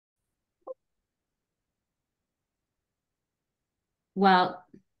Well,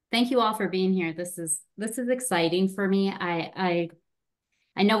 thank you all for being here. This is exciting for me. I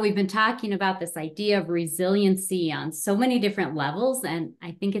know we've been talking about this idea of resiliency on so many different levels, and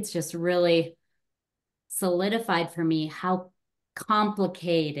I think it's just really solidified for me how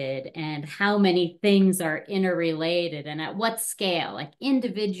complicated and how many things are interrelated and at what scale, like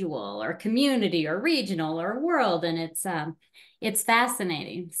individual or community or regional or world. And it's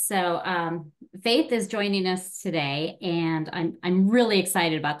fascinating. So Faith is joining us today, and I'm really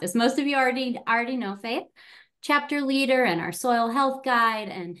excited about this. Most of you already know Faith, chapter leader and our soil health guide,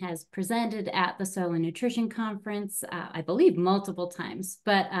 and has presented at the Soil and Nutrition Conference, I believe multiple times.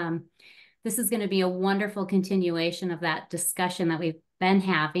 But this is going to be a wonderful continuation of that discussion that we've been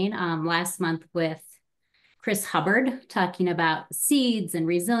having last month with Chris Hubbard, talking about seeds and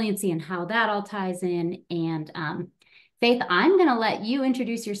resiliency and how that all ties in. And Faith, I'm going to let you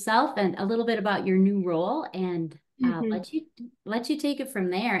introduce yourself and a little bit about your new role, and Mhm. let you take it from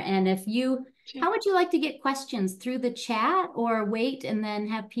there. And Sure. how would you like to get questions through the chat, or wait and then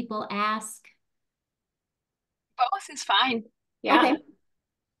have people ask? Both is fine. Yeah. Okay.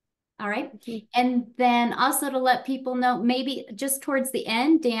 All right. Mhm. And then also to let people know, maybe just towards the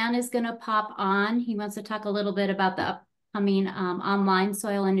end, Dan is going to pop on. He wants to talk a little bit about the upcoming online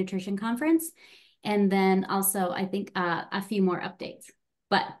soil and nutrition conference. And then also, I think a few more updates.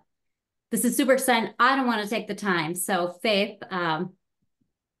 But this is super exciting. I don't want to take the time. So Faith,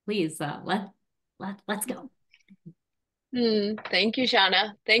 please let's go. Thank you,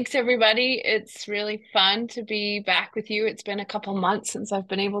 Shauna. Thanks, everybody. It's really fun to be back with you. It's been a couple months since I've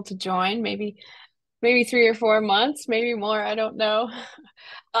been able to join, maybe 3 or 4 months, maybe more. I don't know.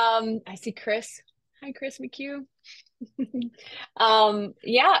 I see Chris. Hi, Chris McHugh.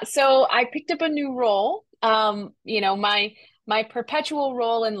 Yeah, so I picked up a new role. My perpetual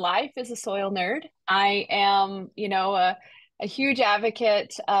role in life is a soil nerd. I am, a huge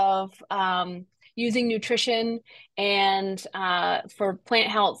advocate of using nutrition and for plant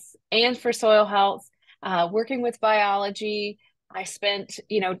health and for soil health, working with biology. I spent,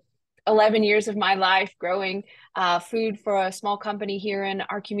 11 years of my life growing food for a small company here in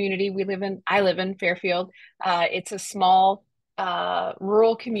our community. I live in Fairfield. It's a small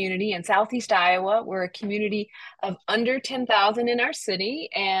rural community in southeast Iowa. We're a community of under 10,000 in our city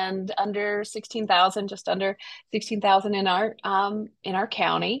and under 16,000, just under 16,000 in our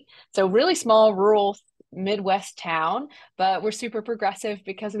county. So really small rural Midwest town, but we're super progressive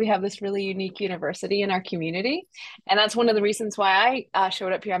because we have this really unique university in our community. And that's one of the reasons why I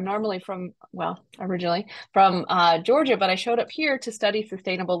showed up here. I'm normally originally from Georgia, but I showed up here to study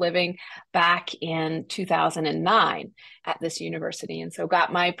sustainable living back in 2009 at this university. And so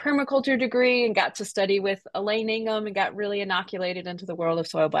got my permaculture degree and got to study with Elaine Ingham and got really inoculated into the world of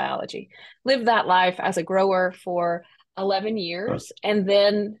soil biology. Lived that life as a grower for 11 years. And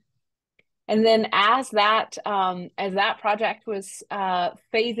then as that project was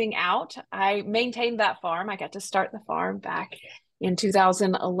phasing out, I maintained that farm. I got to start the farm back in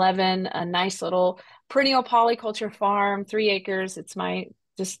 2011, a nice little perennial polyculture farm, 3 acres. It's my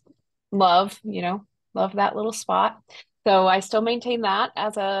just love that little spot. So I still maintain that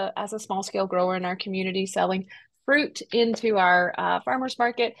as a small scale grower in our community, selling fruit into our farmers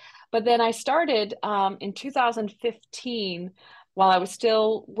market. But then I started in 2015 while I was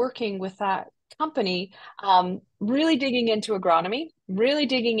still working with that company, really digging into agronomy, really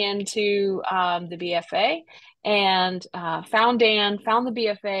digging into the BFA, and found Dan, found the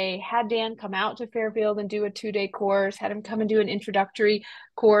BFA, had Dan come out to Fairfield and do a 2-day course, had him come and do an introductory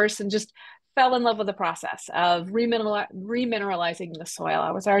course, and just fell in love with the process of remineralizing the soil.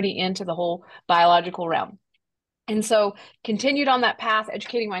 I was already into the whole biological realm. And so continued on that path,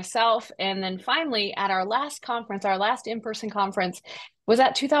 educating myself. And then finally, at our last conference, our last in-person conference, was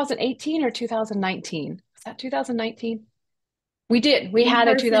that 2018 or 2019? Was that 2019? We did. We In had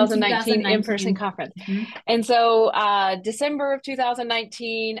a person 2019 in-person 2019. conference. Mhm. And so December of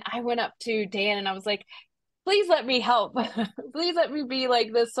 2019, I went up to Dan and I was like, please let me help. Please let me be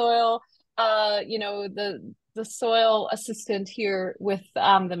like the soil, the soil assistant here with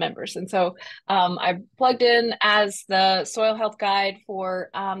the members. And so I plugged in as the soil health guide for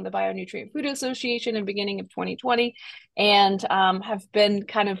the Bionutrient Food Association in beginning of 2020, and have been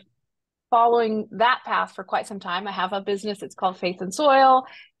kind of following that path for quite some time. I have a business. It's called Faith and Soil.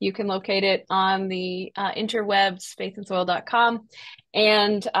 You can locate it on the interwebs, faithandsoil.com.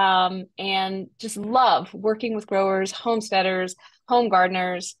 And just love working with growers, homesteaders, home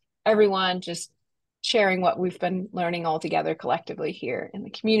gardeners, everyone just sharing what we've been learning all together collectively here in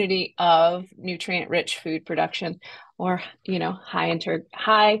the community of nutrient-rich food production, or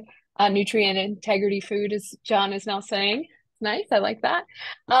high nutrient integrity food, as John is now saying. Nice. I like that.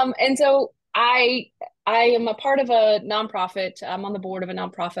 And so I am a part of a nonprofit. I'm on the board of a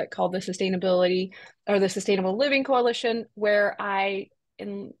nonprofit called the Sustainable Living Coalition, where I,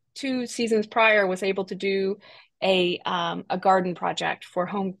 in 2 seasons prior, was able to do a garden project for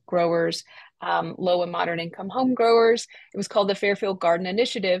home growers, low and moderate income home growers. It was called the Fairfield Garden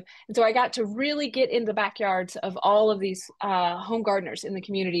Initiative. And so I got to really get in the backyards of all of these home gardeners in the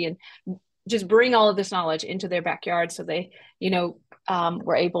community and just bring all of this knowledge into their backyard so they,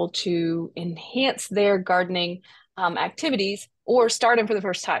 were able to enhance their gardening activities or start them for the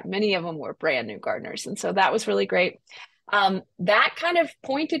first time. Many of them were brand new gardeners. And so that was really great. That kind of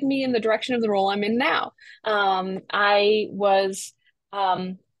pointed me in the direction of the role I'm in now. I was,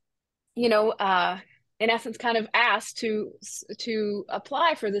 you know, uh, in essence, kind of asked to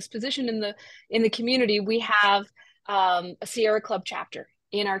apply for this position in the community. We have a Sierra Club chapter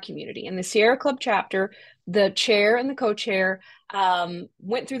in our community, and the Sierra Club chapter, the chair and the co-chair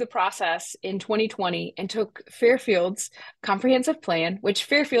went through the process in 2020 and took Fairfield's comprehensive plan, which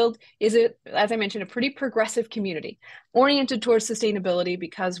Fairfield is, as I mentioned, a pretty progressive community oriented towards sustainability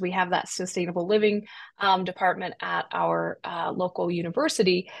because we have that sustainable living department at our local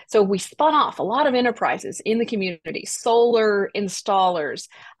university. So we spun off a lot of enterprises in the community, solar installers,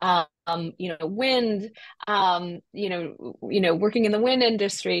 wind, working in the wind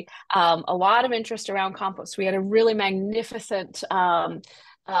industry, a lot of interest around compost. We had a really magnificent uh,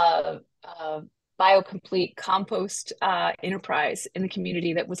 uh, biocomplete compost enterprise in the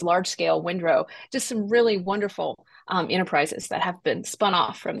community that was large scale windrow. Just some really wonderful enterprises that have been spun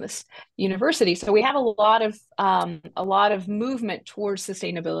off from this university. So we have a lot of movement towards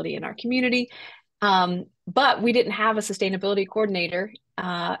sustainability in our community. But we didn't have a sustainability coordinator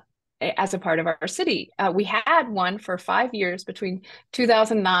as a part of our city. We had one for 5 years between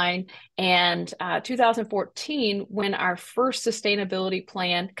 2009 and 2014 when our first sustainability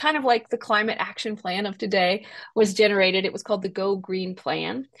plan, kind of like the climate action plan of today, was generated. It was called the Go Green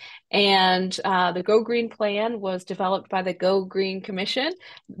Plan. And the Go Green Plan was developed by the Go Green Commission,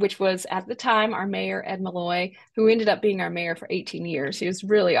 which was at the time our mayor, Ed Malloy, who ended up being our mayor for 18 years. He was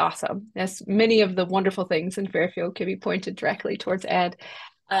really awesome. As many of the wonderful things in Fairfield can be pointed directly towards Ed.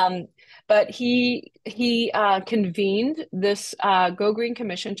 Um, but he convened this Go Green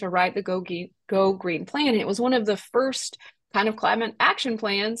Commission to write the Go Green Plan. It was one of the first kind of climate action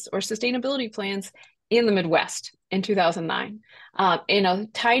plans or sustainability plans in the Midwest in 2009, in a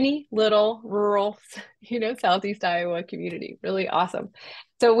tiny little rural, Southeast Iowa community. Really awesome.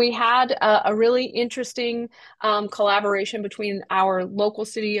 So we had a really interesting collaboration between our local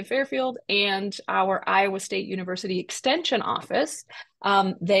city of Fairfield and our Iowa State University Extension Office.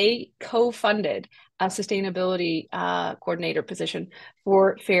 They co-funded a sustainability coordinator position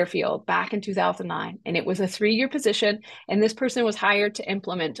for Fairfield back in 2009. And it was a 3-year position. And this person was hired to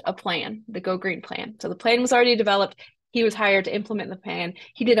implement a plan, the Go Green Plan. So the plan was already developed. He was hired to implement the plan.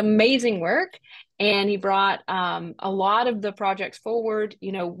 He did amazing work, and he brought a lot of the projects forward.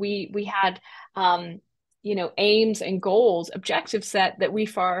 We had aims and goals, objectives set that we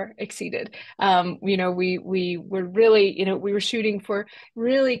far exceeded. We were really, we were shooting for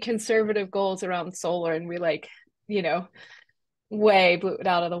really conservative goals around solar, and we way blew it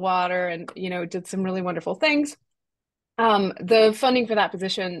out of the water, and did some really wonderful things. The funding for that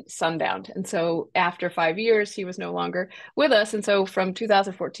position sundowned. And so after 5 years, he was no longer with us. And so from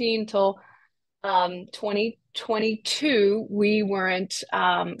 2014 till 2022, we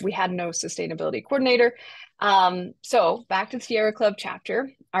had no sustainability coordinator. So back to the Sierra Club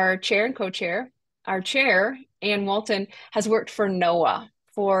chapter, our chair and co-chair, our chair, Ann Walton, has worked for NOAA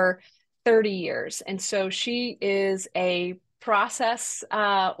for 30 years. And so she is a process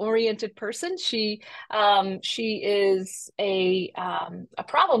oriented person. She is a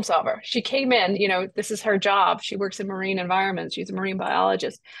problem solver. She came in, this is her job. She works in marine environments. She's a marine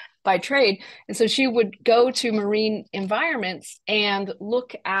biologist by trade. And so she would go to marine environments and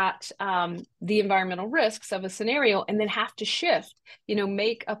look at the environmental risks of a scenario and then have to shift,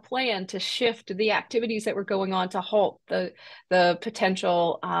 make a plan to shift the activities that were going on to halt the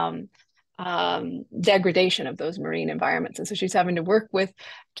potential degradation of those marine environments. And so she's having to work with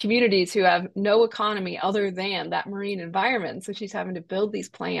communities who have no economy other than that marine environment. So she's having to build these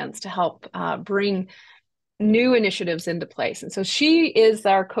plans to help bring new initiatives into place. And so she is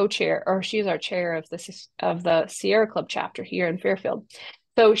our co-chair, or she is our chair of the Sierra Club chapter here in Fairfield.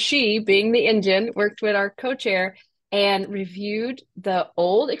 So she, being the engine, worked with our co-chair and reviewed the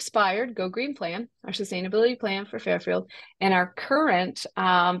old expired Go Green plan, our sustainability plan for Fairfield, and our current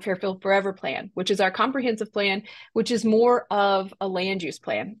Fairfield Forever plan, which is our comprehensive plan, which is more of a land use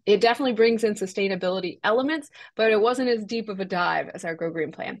plan. It definitely brings in sustainability elements, but it wasn't as deep of a dive as our Go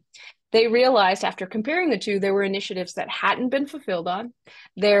Green plan. They realized after comparing the two, there were initiatives that hadn't been fulfilled on.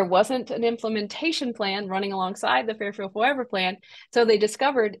 There wasn't an implementation plan running alongside the Fairfield Forever plan. So they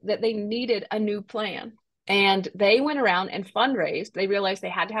discovered that they needed a new plan. And they went around and fundraised. They realized they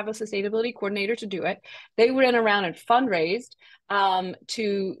had to have a sustainability coordinator to do it. They went around and fundraised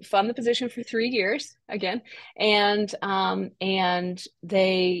to fund the position for 3 years again, and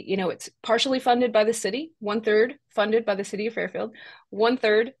they, it's partially funded by the city, 1/3 funded by the city of Fairfield,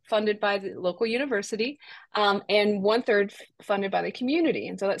 1/3 funded by the local university, and 1/3 funded by the community.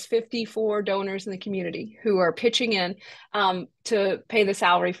 And so that's 54 donors in the community who are pitching in to pay the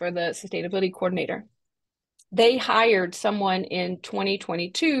salary for the sustainability coordinator. They hired someone in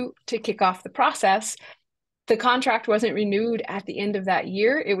 2022 to kick off the process. The contract wasn't renewed at the end of that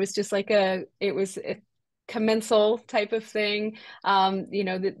year. It was just like a commensal type of thing.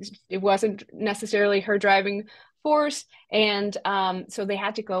 It wasn't necessarily her driving force. And so they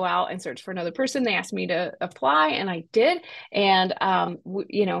had to go out and search for another person. They asked me to apply, and I did. And,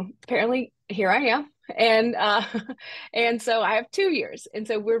 apparently here I am. And and so I have 2 years. And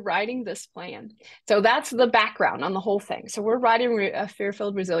so we're writing this plan. So that's the background on the whole thing. So we're writing a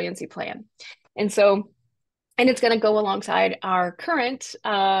Fairfield resiliency plan. And it's going to go alongside our current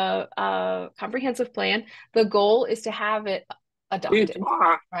comprehensive plan. The goal is to have it adopted,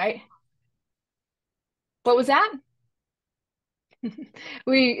 right? What was that?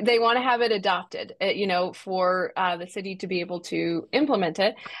 They want to have it adopted, for the city to be able to implement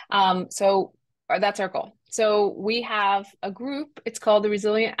it. So that's our goal. So we have a group. It's called the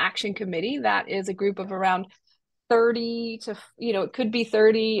Resilient Action Committee. That is a group of around 30 to, it could be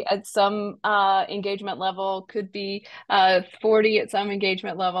 30 at some engagement level, could be 40 at some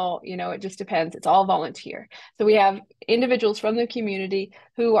engagement level, it just depends. It's all volunteer. So we have individuals from the community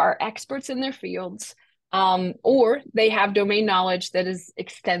who are experts in their fields, or they have domain knowledge that is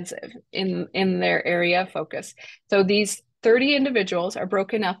extensive in their area of focus. So these 30 individuals are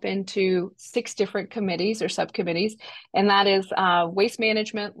broken up into 6 different committees or subcommittees, and that is waste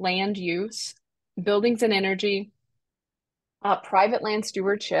management, land use, buildings and energy, private land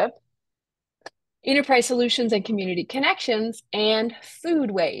stewardship, enterprise solutions and community connections, and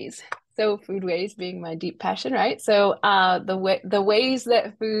foodways. So foodways being my deep passion, right? So the ways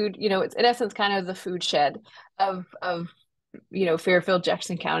that food, it's in essence kind of the food shed of Fairfield,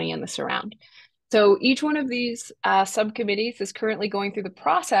 Jefferson County, and the surround. So each one of these subcommittees is currently going through the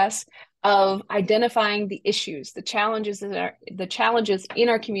process of identifying the issues, the challenges in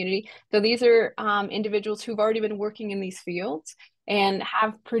our community. So these are individuals who've already been working in these fields and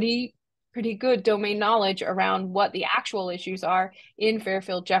have pretty good domain knowledge around what the actual issues are in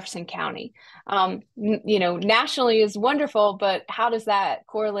Fairfield, Jefferson County. Nationally is wonderful, but how does that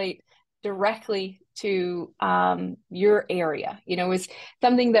correlate directly to your area? Is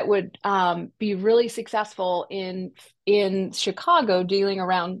something that would be really successful in Chicago dealing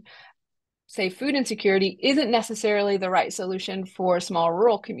around, say, food insecurity isn't necessarily the right solution for a small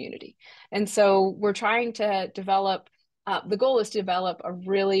rural community. And so we're trying to develop, the goal is to develop a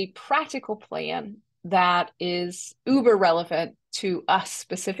really practical plan that is uber relevant to us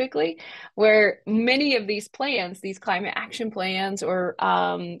specifically, where many of these plans, these climate action plans or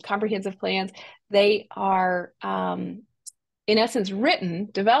comprehensive plans, they are in essence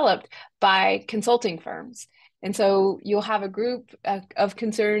developed by consulting firms. And so you'll have a group of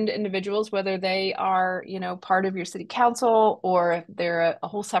concerned individuals, whether they are, part of your city council or if they're a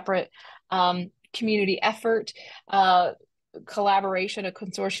whole separate community effort, collaboration, a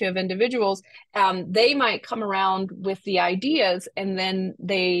consortium of individuals. They might come around with the ideas, and then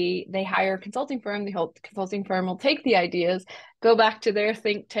they hire a consulting firm. The whole consulting firm will take the ideas, go back to their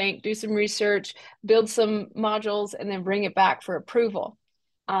think tank, do some research, build some modules, and then bring it back for approval.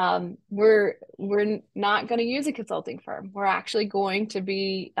 We're not going to use a consulting firm. We're actually going to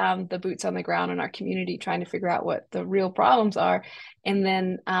be the boots on the ground in our community, trying to figure out what the real problems are, and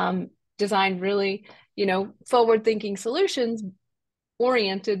then design really, forward-thinking solutions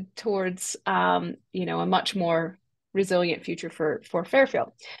oriented towards, a much more resilient future for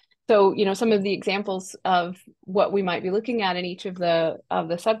Fairfield. So, some of the examples of what we might be looking at in each of the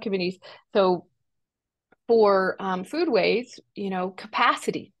subcommittees. So for foodways,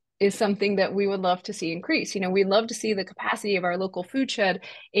 capacity is something that we would love to see increase. We'd love to see the capacity of our local food shed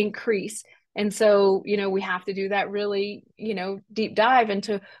increase And so, we have to do that really, deep dive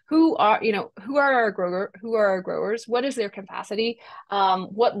into who are our growers? What is their capacity?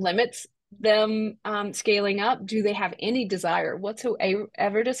 What limits them scaling up? Do they have any desire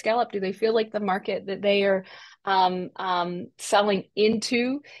whatsoever to scale up? Do they feel like the market that they are selling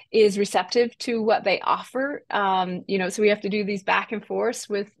into is receptive to what they offer? So we have to do these back and forth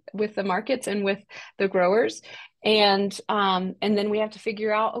with the markets and with the growers. And then we have to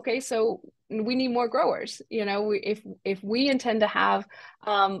figure out, okay, so we need more growers. If we intend to have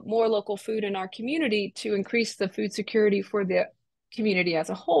more local food in our community to increase the food security for the community as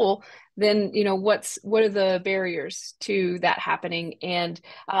a whole, then what are the barriers to that happening? And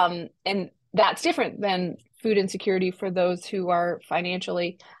that's different than food insecurity for those who are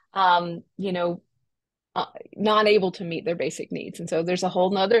financially, um, you know, not able to meet their basic needs. And so there's a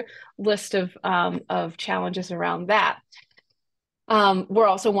whole nother list of challenges around that. We're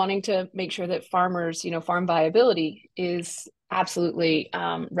also wanting to make sure that farmers, farm viability is absolutely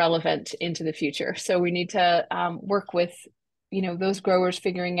relevant into the future. So we need to work with, those growers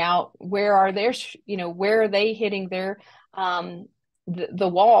figuring out where are they hitting their the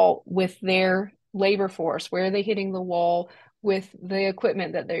wall with their labor force? Where are they hitting the wall with the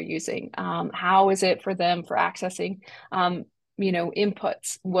equipment that they're using? How is it for them for accessing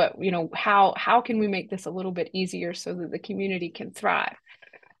inputs? How can we make this a little bit easier so that the community can thrive?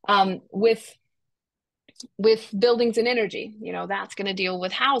 With buildings and energy, that's going to deal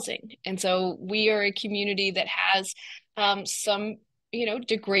with housing. And so we are a community that has some,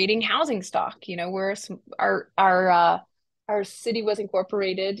 degrading housing stock. Our city was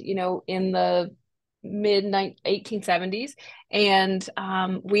incorporated, in the mid 1870s, and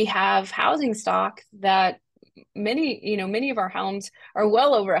we have housing stock that many of our homes are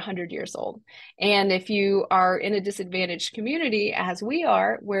well over 100 years old. And if you are in a disadvantaged community, as we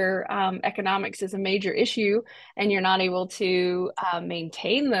are, where economics is a major issue, and you're not able to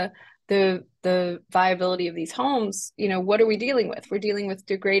maintain the viability of these homes, what are we dealing with? We're dealing with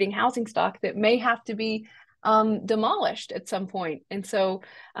degrading housing stock that may have to be demolished at some point. And so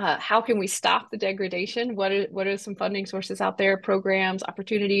how can we stop the degradation? What are some funding sources out there, programs,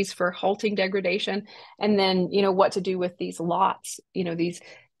 opportunities for halting degradation? And then, what to do with these lots,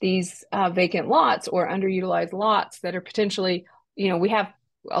 these vacant lots or underutilized lots that are potentially, we have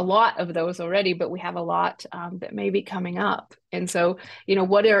a lot of those already, but we have a lot that may be coming up. And so,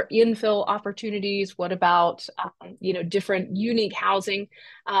 what are infill opportunities? What about, different unique housing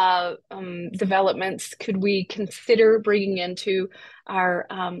developments could we consider bringing into our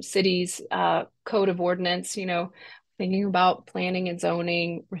city's code of ordinance? Thinking about planning and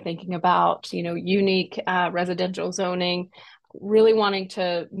zoning. We're thinking about, unique residential zoning, really wanting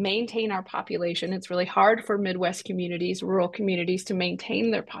to maintain our population. It's really hard for Midwest communities, rural communities to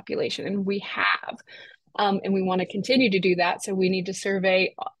maintain their population, and we have. And we want to continue to do that. So we need to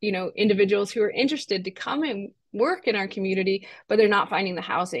survey, individuals who are interested to come and work in our community, but they're not finding the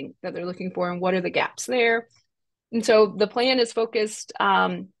housing that they're looking for, and what are the gaps there. And so the plan is focused,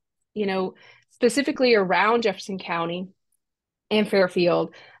 specifically around Jefferson County and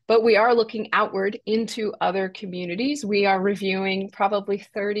Fairfield, but we are looking outward into other communities. We are reviewing probably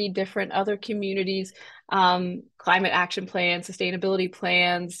 30 different other communities, climate action plans, sustainability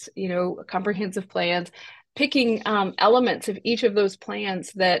plans, comprehensive plans, picking elements of each of those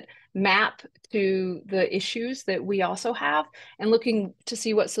plans that map to the issues that we also have, and looking to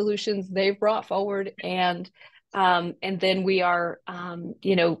see what solutions they've brought forward. And then we are,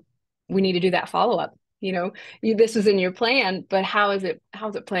 we need to do that follow-up. This is in your plan, but how's it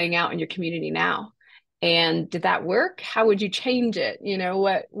playing out in your community now? And did that work? How would you change it?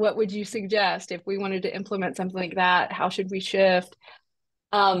 What would you suggest if we wanted to implement something like that? How should we shift?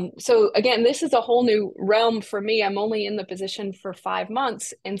 So again, this is a whole new realm for me. I'm only in the position for 5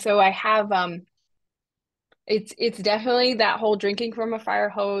 months. And so I have, it's definitely that whole drinking from a fire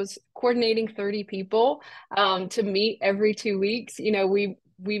hose, coordinating 30 people to meet every 2 weeks.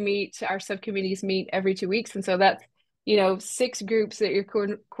 We meet, our subcommittees meet every 2 weeks. And so that's, 6 groups that you're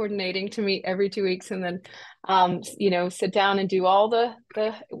coordinating to meet every 2 weeks, and then, sit down and do all the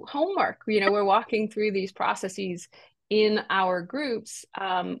homework. We're walking through these processes in our groups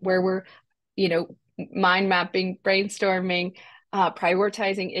where we're, mind mapping, brainstorming,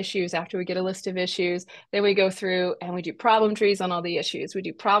 prioritizing issues after we get a list of issues. Then we go through and we do problem trees on all the issues. We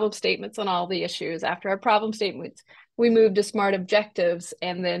do problem statements on all the issues. After our problem statements, we move to SMART objectives,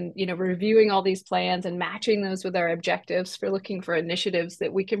 and then, reviewing all these plans and matching those with our objectives for looking for initiatives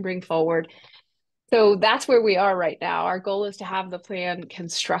that we can bring forward. So that's where we are right now. Our goal is to have the plan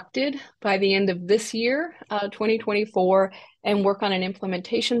constructed by the end of this year, 2024, and work on an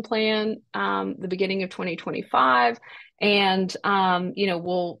implementation plan the beginning of 2025. And,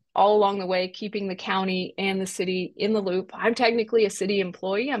 we'll all along the way, keeping the county and the city in the loop. I'm technically a city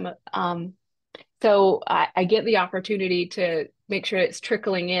employee. So I get the opportunity to make sure it's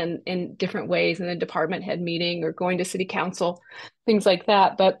trickling in different ways in a department head meeting or going to city council, things like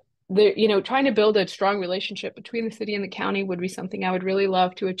that. But trying to build a strong relationship between the city and the county would be something I would really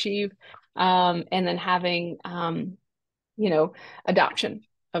love to achieve. And then having, adoption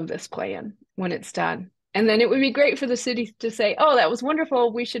of this plan when it's done. And then it would be great for the city to say, oh, that was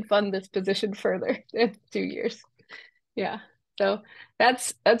wonderful. We should fund this position further in 2 years. Yeah. So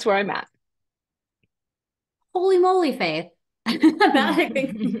that's where I'm at. Holy moly, Faith. That I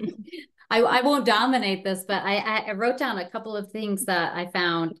think I won't dominate this, but I wrote down a couple of things that I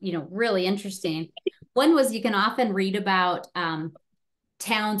found, really interesting. One was you can often read about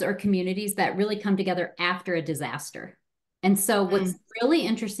towns or communities that really come together after a disaster. And so what's really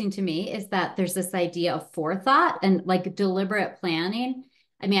interesting to me is that there's this idea of forethought and like deliberate planning.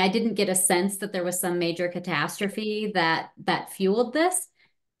 I mean, I didn't get a sense that there was some major catastrophe that fueled this.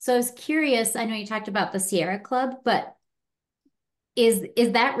 So I was curious, I know you talked about the Sierra Club, but is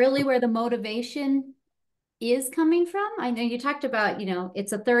that really where the motivation is coming from? I know you talked about,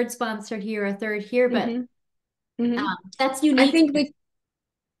 it's a third sponsor here, a third here, but hmm hmm that's I unique. think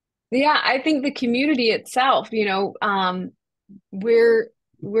I think the community itself, we're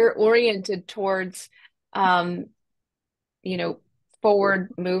oriented towards, um, you know,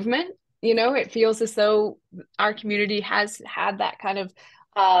 forward movement. It feels as though our community has had that kind of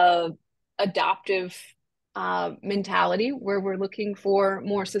uh, adoptive mentality where we're looking for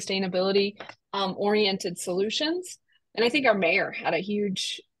more sustainability oriented solutions. And I think our mayor had a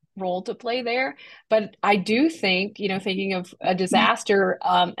huge role to play there. But I do think, thinking of a disaster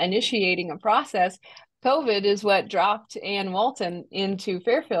initiating a process, COVID is what dropped Ann Walton into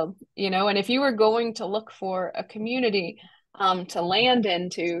Fairfield, and if you were going to look for a community to land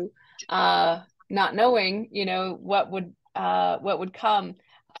into, not knowing, what would come,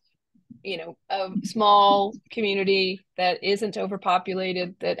 a small community that isn't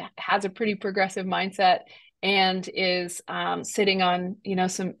overpopulated, that has a pretty progressive mindset and is sitting on,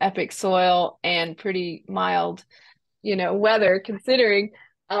 some epic soil and pretty mild, weather considering,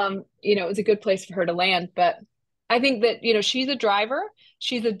 it was a good place for her to land. But I think that, she's a driver,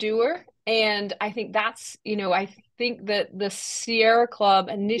 she's a doer. And I think I think that the Sierra Club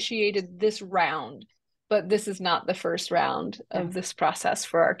initiated this round, but this is not the first round Yeah. of this process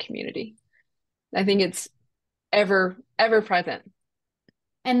for our community. I think it's ever present.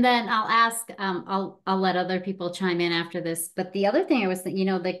 And then I'll ask, I'll let other people chime in after this. But the other thing I was thinking,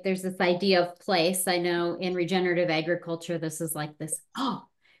 like there's this idea of place. I know in regenerative agriculture, this is like this, oh,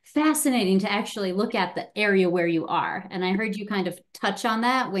 fascinating to actually look at the area where you are. And I heard you kind of touch on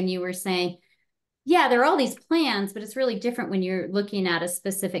that when you were saying, yeah, there are all these plans, but it's really different when you're looking at a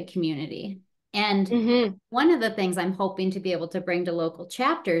specific community. And hmm one of the things I'm hoping to be able to bring to local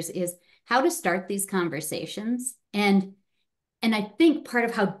chapters is how to start these conversations. And I think part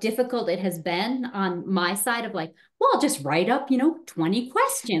of how difficult it has been on my side of like, well, I'll just write up, 20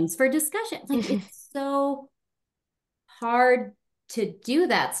 questions for discussion. Like it's so hard to do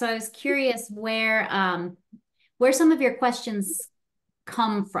that. So I was curious where some of your questions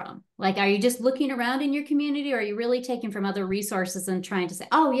come from. Like, are you just looking around in your community or are you really taking from other resources and trying to say,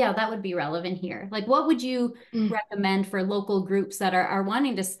 oh yeah, that would be relevant here? Like, what would you recommend for local groups that are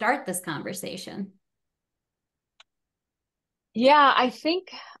wanting to start this conversation? Yeah, I think,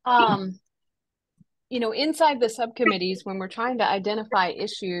 inside the subcommittees, when we're trying to identify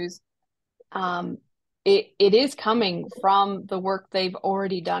issues, um, it is coming from the work they've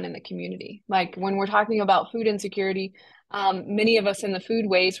already done in the community. Like when we're talking about food insecurity, many of us in the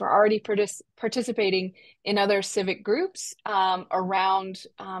foodways were already participating in other civic groups around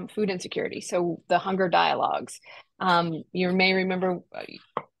food insecurity. So the hunger dialogues. You may remember,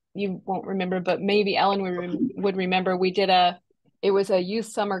 you won't remember, but maybe Ellen would remember. It was a youth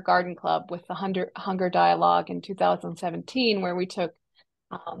summer garden club with the hunger dialogue in 2017, where we took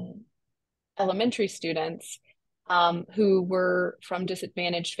um, elementary students who were from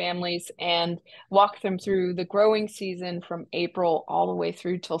disadvantaged families and walk them through the growing season from April all the way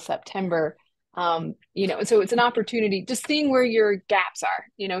through till September. So it's an opportunity just seeing where your gaps are,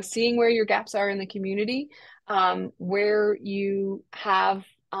 seeing where your gaps are in the community, where you have,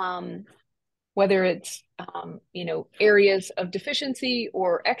 whether it's, areas of deficiency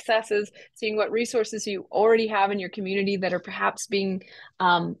or excesses, seeing what resources you already have in your community that are perhaps being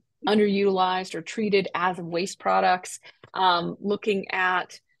underutilized or treated as waste products, looking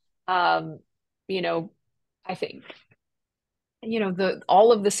at, um, I think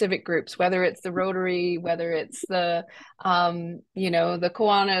all of the civic groups, whether it's the Rotary, whether it's the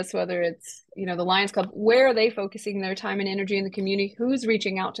Kiwanis, whether it's the Lions Club. Where are they focusing their time and energy in the community? Who's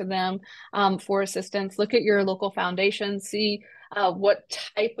reaching out to them for assistance? Look at your local foundations, see what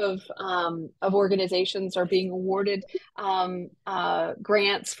type of organizations are being awarded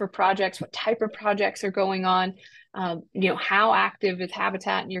grants for projects, what type of projects are going on. How active is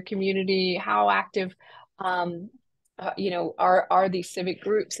Habitat in your community? How active are these civic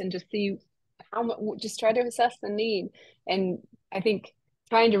groups, and just see how much, just try to assess the need. And I think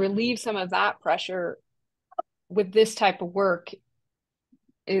trying to relieve some of that pressure with this type of work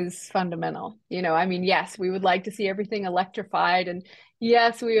is fundamental. I mean, yes, we would like to see everything electrified, and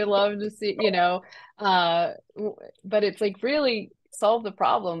yes, we would love to see, but it's like really solve the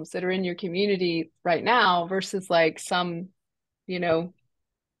problems that are in your community right now versus like some,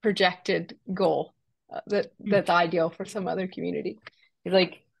 projected goal that's ideal for some other community.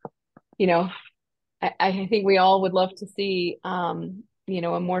 Like, I think we all would love to see, a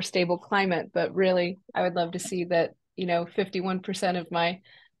more stable climate, but really, I would love to see that, 51%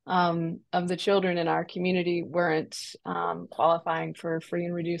 of the children in our community weren't qualifying for free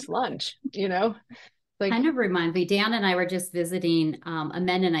and reduced lunch, like. Kind of reminds me, Dan and I were just visiting a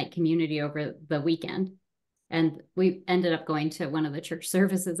Mennonite community over the weekend. And we ended up going to one of the church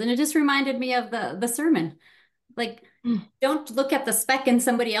services, and it just reminded me of the sermon. Like, don't look at the speck in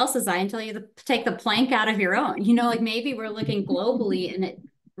somebody else's eye until you take the plank out of your own. Like maybe we're looking globally, and it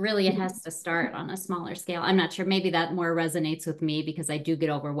has to start on a smaller scale. I'm not sure. Maybe that more resonates with me because I do get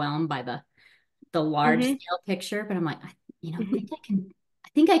overwhelmed by the large scale picture. But I'm like, I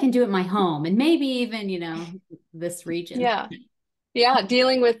think I can do it in my home, and maybe even this region. Yeah. Yeah,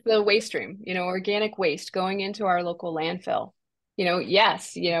 dealing with the waste stream, organic waste going into our local landfill.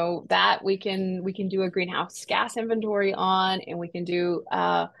 Yes, that we can do a greenhouse gas inventory on, and we can do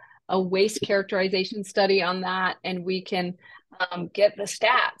a waste characterization study on that, and we can get the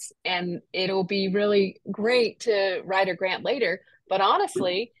stats, and it'll be really great to write a grant later. But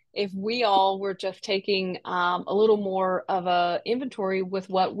honestly, if we all were just taking a little more of a inventory with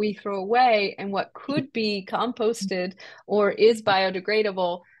what we throw away and what could be composted or is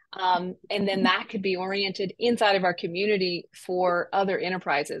biodegradable, and then that could be oriented inside of our community for other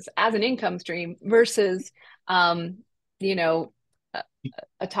enterprises as an income stream versus, you know, a,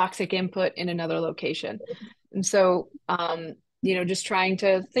 a toxic input in another location. And so, just trying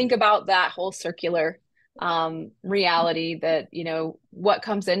to think about that whole circular reality that, what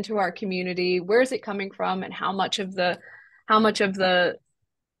comes into our community, where is it coming from, and how much of the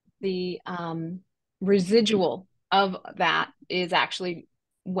residual of that is actually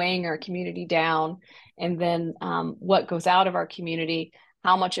weighing our community down, and then what goes out of our community,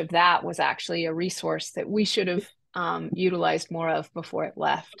 how much of that was actually a resource that we should have utilized more of before it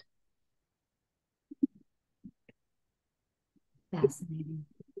left. Fascinating.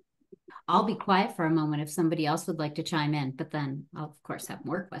 I'll be quiet for a moment if somebody else would like to chime in, but then I'll of course have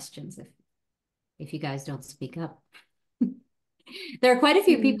more questions if you guys don't speak up. There are quite a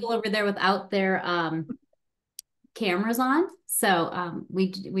few people over there without their cameras on. So we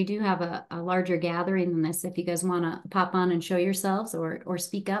do have a larger gathering than this. If you guys want to pop on and show yourselves or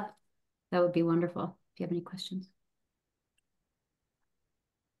speak up, that would be wonderful. If you have any questions.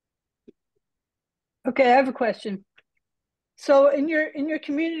 Okay, I have a question. So in your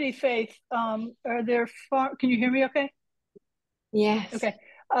community, Faith, are there can you hear me okay? Yes. Okay.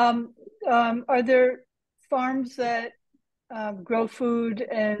 Are there farms that grow food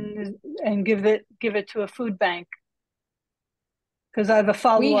and give it to a food bank? Because I have a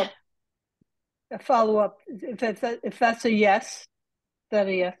follow-up. If that's a yes, that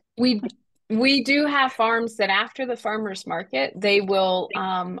a yes. We do have farms that after the farmers market, they will,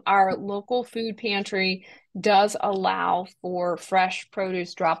 our local food pantry does allow for fresh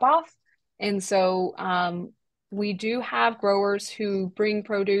produce drop off. And so we do have growers who bring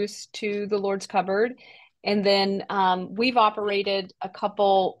produce to the Lord's cupboard. And then we've operated a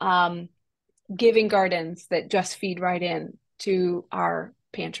couple giving gardens that just feed right in to our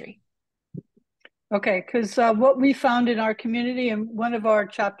pantry. Okay, because what we found in our community, and one of our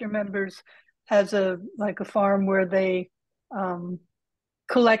chapter members has a farm where they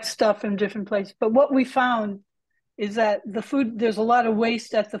collect stuff in different places. But what we found is that there's a lot of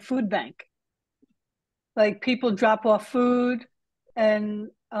waste at the food bank. Like people drop off food, and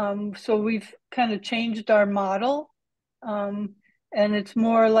so we've kind of changed our model, and it's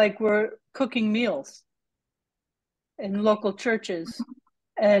more like we're cooking meals in local churches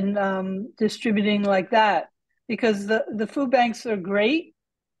and distributing like that, because the food banks are great,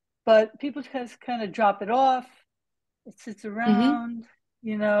 but people just kind of drop it off, it sits Mm-hmm. around,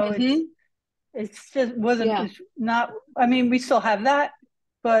 you know, Mm-hmm. it's just wasn't, Yeah. it's not, I mean, we still have that,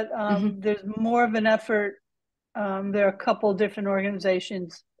 but Mm-hmm. there's more of an effort. There are a couple different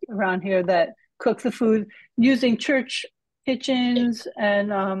organizations around here that cook the food using church kitchens,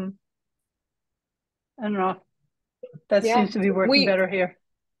 and I don't know, that Yeah. seems to be working We better here.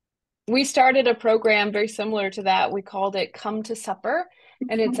 we started a program very similar to that. We called it Come to Supper,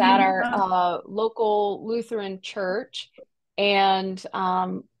 and it's at our local Lutheran church. And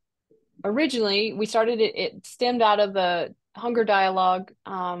originally, we started it, it stemmed out of the Hunger Dialogue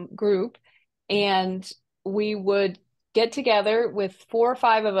group, and we would get together with 4 or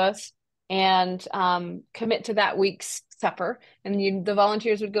 5 of us and commit to that week's supper. And the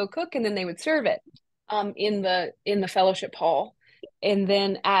volunteers would go cook, and then they would serve it in the fellowship hall. And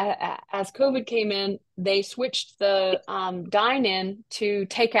then as COVID came in, they switched the dine-in to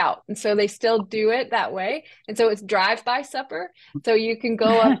takeout, and so they still do it that way. And so it's drive-by supper, so you can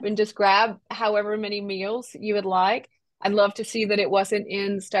go up and just grab however many meals you would like. I'd love to see that it wasn't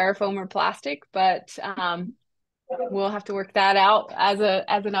in styrofoam or plastic, but we'll have to work that out as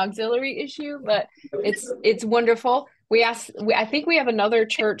an auxiliary issue. But it's wonderful. I think we have another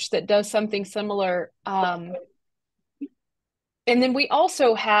church that does something similar. And then we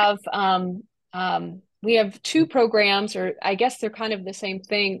also have we have 2 programs, or I guess they're kind of the same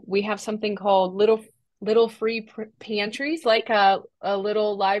thing. We have something called little free pantries, like a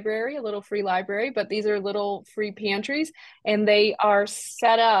little library, a little free library, but these are little free pantries, and they are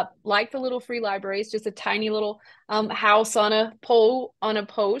set up like the little free libraries, just a tiny little house on a pole on a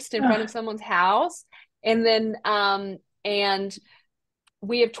post in front of someone's house, and then and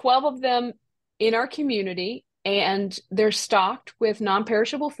we have 12 of them in our community, and they're stocked with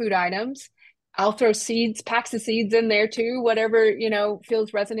non-perishable food items. I'll throw seeds, packs of seeds in there too, whatever,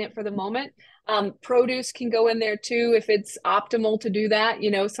 feels resonant for the moment. Produce can go in there too if it's optimal to do that.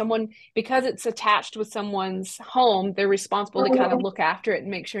 Someone, because it's attached with someone's home, they're responsible to kind of look after it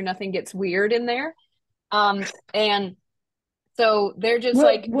and make sure nothing gets weird in there. And so they're just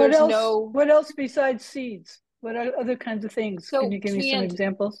like, What there's else? no, What else besides seeds? What are other kinds of things? Can so you give me some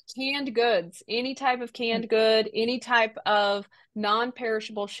examples? canned goods, any type of canned good, any type of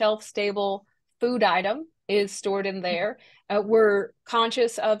non-perishable, shelf-stable food item is stored in there. We're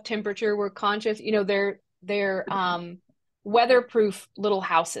conscious of temperature. We're conscious, they're weatherproof little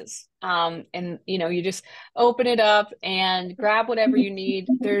houses. And you just open it up and grab whatever you need.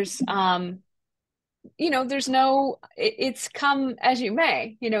 There's no, it's come as you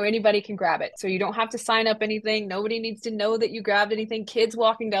may, anybody can grab it. So you don't have to sign up anything. Nobody needs to know that you grabbed anything. Kids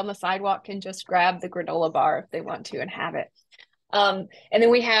walking down the sidewalk can just grab the granola bar if they want to and have it. And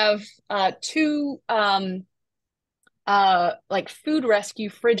then we have 2 like food rescue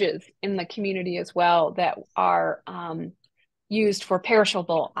fridges in the community as well that are used for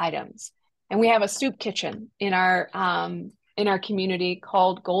perishable items. And we have a soup kitchen in our community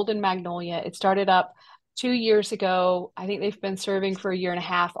called Golden Magnolia. It started up 2 years ago. I think they've been serving for a year and a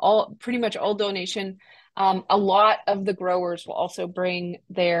half. All pretty much all donation. A lot of the growers will also bring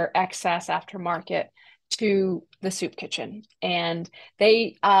their excess aftermarket to the soup kitchen, and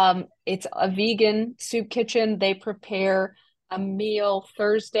it's a vegan soup kitchen. They prepare a meal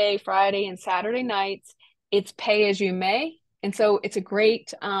Thursday, Friday, and Saturday nights. It's pay as you may, and so it's a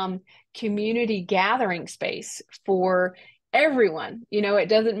great community gathering space for everyone. It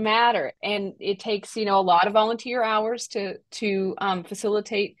doesn't matter, and it takes a lot of volunteer hours to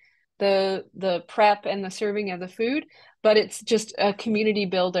facilitate the prep and the serving of the food, but it's just a community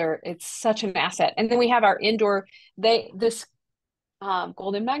builder. It's such an asset. And then we have our indoor. This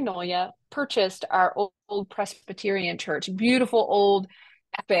Golden Magnolia purchased our old Presbyterian church, beautiful old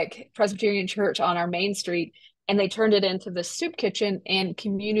epic Presbyterian church on our main street, and they turned it into the soup kitchen and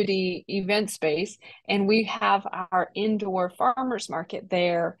community event space. And we have our indoor farmers market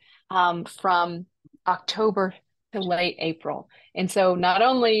there from October to late April. And so not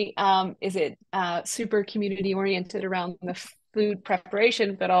only is it super community oriented around the food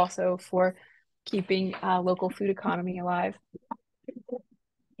preparation, but also for keeping local food economy alive.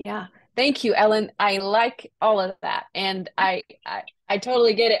 Yeah. Thank you, Ellen. I like all of that. And I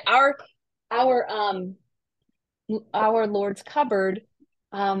totally get it. Our Lord's Cupboard,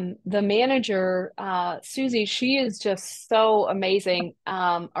 the manager, Susie, she is just so amazing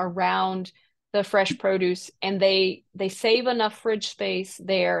around the fresh produce, and they save enough fridge space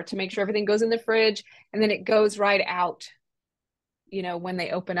there to make sure everything goes in the fridge, and then it goes right out, when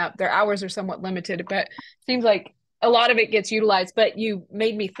they open up. Their hours are somewhat limited, but it seems like a lot of it gets utilized. But you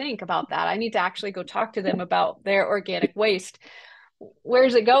made me think about that. I need to actually go talk to them about their organic waste.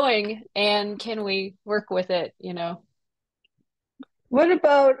 Where's it going, and can we work with it? What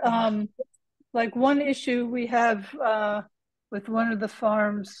about like one issue we have with one of the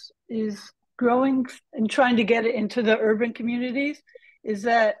farms is growing and trying to get it into the urban communities is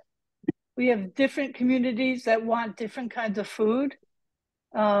that we have different communities that want different kinds of food.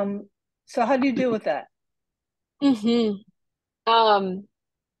 So how do you deal with that? Mm-hmm. Um,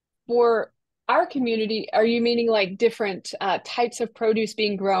 for our community, are you meaning like different types of produce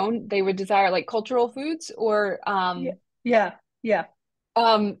being grown? They would desire like cultural foods or Yeah, yeah, yeah.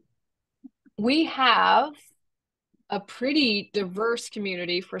 um, we have a pretty diverse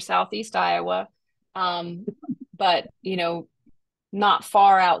community for Southeast Iowa, but not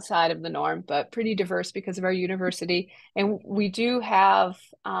far outside of the norm, but pretty diverse because of our university. And we do have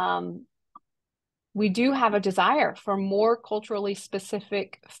a desire for more culturally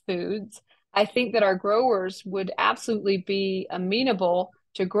specific foods. I think that our growers would absolutely be amenable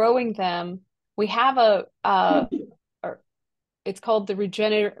to growing them. We have it's called the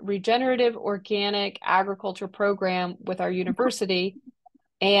Regenerative Organic Agriculture Program with our university.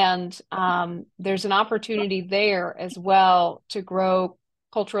 And there's an opportunity there as well to grow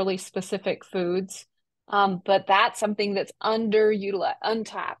culturally specific foods. But that's something that's underutilized,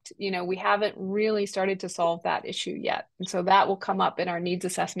 untapped. We haven't really started to solve that issue yet. And so that will come up in our needs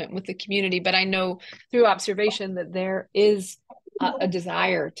assessment with the community. But I know through observation that there is a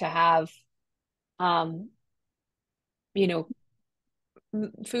desire to have, you know,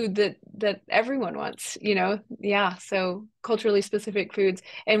 food that everyone wants, yeah, so culturally specific foods.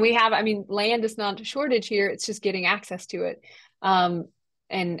 And we have, I mean, land is not a shortage here, it's just getting access to it. And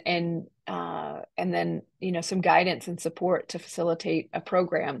then some guidance and support to facilitate a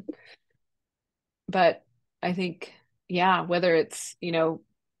program. But I think, yeah, whether it's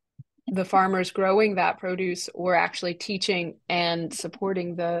the farmers growing that produce or actually teaching and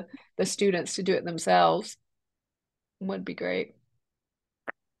supporting the students to do it themselves would be great.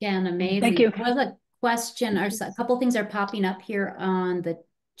 Yeah, and Thank amazing. you. There was a question or a couple things are popping up here on the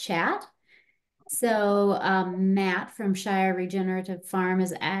chat. So Matt from Shire Regenerative Farm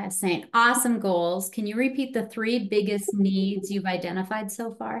is saying, awesome goals. Can you repeat the three biggest needs you've identified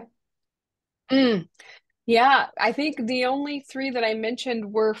so far? Yeah, I think the only three that I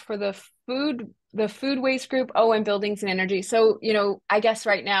mentioned were for the food waste group, and buildings and energy. So, I guess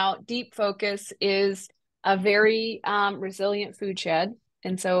right now, deep focus is a very resilient food shed.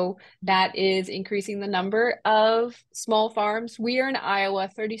 And so that is increasing the number of small farms. We are in Iowa,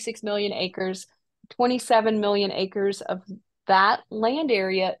 36 million acres, 27 million acres of that land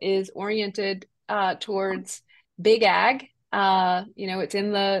area is oriented towards big ag. It's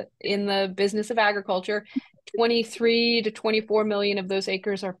in the business of agriculture. 23 to 24 million of those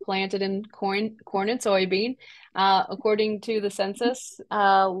acres are planted in corn and soybean. According to the census,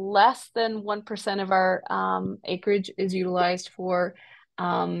 less than 1% of our acreage is utilized for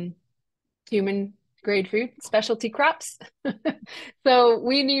human grade food, specialty crops. So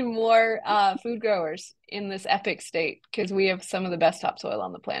we need more food growers in this epic state because we have some of the best topsoil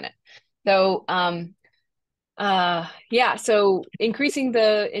on the planet. So yeah, so increasing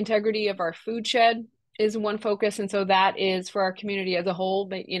the integrity of our food shed is one focus. And so that is for our community as a whole.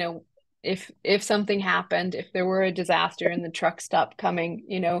 But, if something happened, if there were a disaster and the truck stopped coming,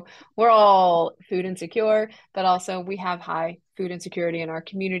 we're all food insecure, but also we have high food insecurity in our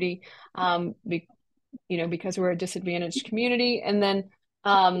community, because we're a disadvantaged community. And then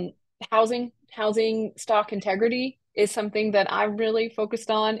housing stock integrity is something that I'm really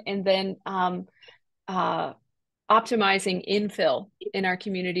focused on. And then optimizing infill in our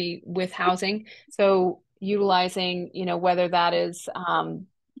community with housing. So utilizing, whether that is,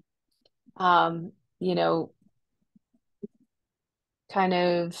 kind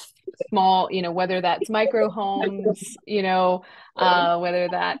of small, whether that's micro homes, whether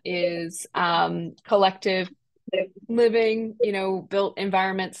that is collective living, built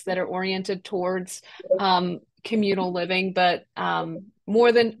environments that are oriented towards communal living, but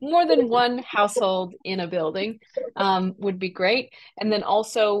more than one household in a building would be great. And then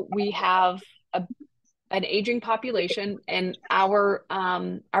also we have an aging population, and our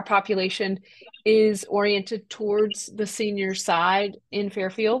population is oriented towards the senior side in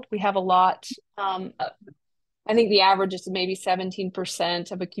Fairfield. We have a lot. I think the average is maybe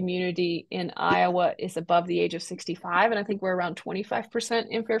 17% of a community in Iowa is above the age of 65, and I think we're around 25%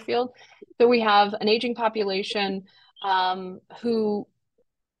 in Fairfield. So we have an aging population who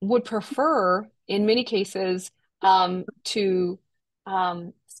would prefer, in many cases, to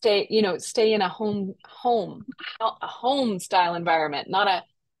stay in a home style environment, not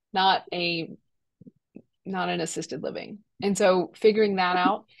an assisted living. And so figuring that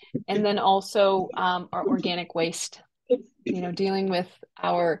out, and then also our organic waste Dealing with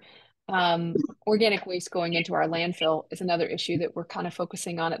our organic waste going into our landfill is another issue that we're kind of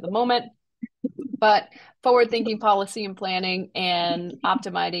focusing on at the moment. But forward-thinking policy and planning and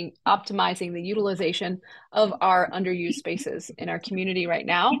optimizing the utilization of our underused spaces in our community right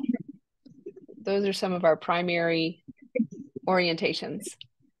now, those are some of our primary orientations.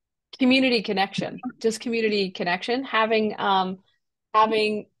 Community connection, just community connection, having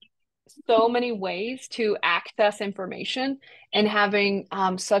so many ways to access information and having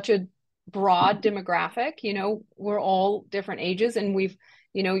such a broad demographic. We're all different ages, and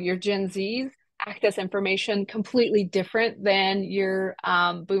your Gen Zs access information completely different than your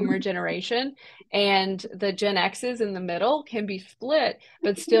boomer generation. And the Gen X's in the middle can be split,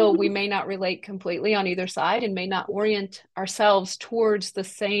 but still we may not relate completely on either side and may not orient ourselves towards the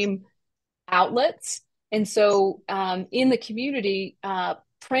same outlets. And so in the community,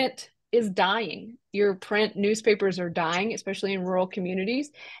 print is dying. Your print newspapers are dying, especially in rural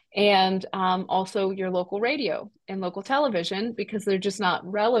communities, and also your local radio and local television, because they're just not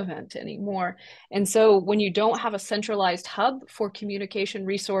relevant anymore. And so when you don't have a centralized hub for communication,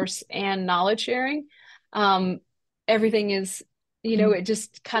 resource, and knowledge sharing, everything is, it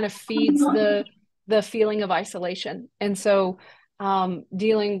just kind of feeds the feeling of isolation. And so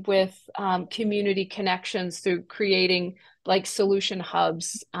dealing with community connections through creating like solution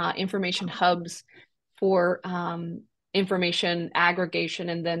hubs, information hubs for information aggregation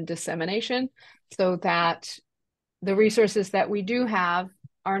and then dissemination, so that the resources that we do have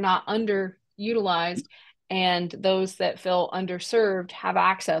are not underutilized, and those that feel underserved have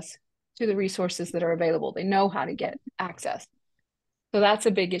access to the resources that are available. They know how to get access. So that's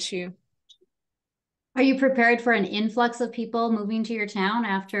a big issue. Are you prepared for an influx of people moving to your town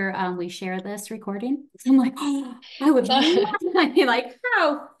after we share this recording? I'm like, oh, I would love that. Like,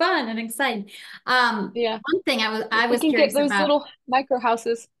 how fun and exciting. Yeah. One thing I was we can curious get those about. little micro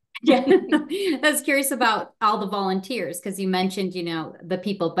houses. Yeah, I was curious about all the volunteers, because you mentioned, the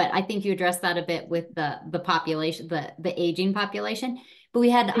people, but I think you addressed that a bit with the population, the aging population. But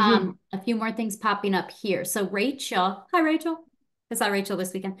we had a few more things popping up here. So Rachel, hi Rachel. I saw Rachel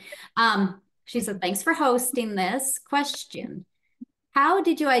this weekend. She said, thanks for hosting this question. How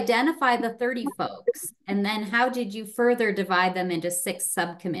did you identify the 30 folks? And then how did you further divide them into 6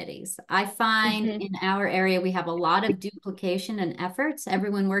 subcommittees? I find in our area, we have a lot of duplication and efforts,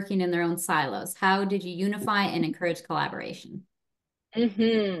 everyone working in their own silos. How did you unify and encourage collaboration?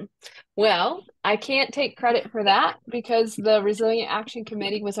 Well, I can't take credit for that because the Resilient Action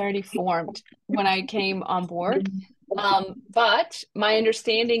Committee was already formed when I came on board. But my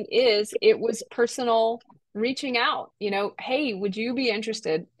understanding is it was personal reaching out, hey, would you be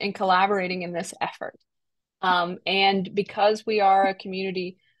interested in collaborating in this effort? And because we are a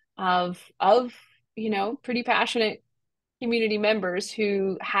community of pretty passionate community members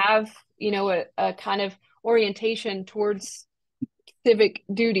who have, a kind of orientation towards civic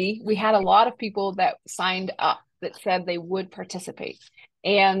duty, we had a lot of people that signed up that said they would participate.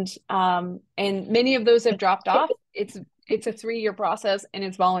 And many of those have dropped off. It's a 3-year process and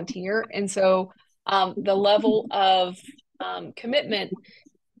it's volunteer. And so the level of commitment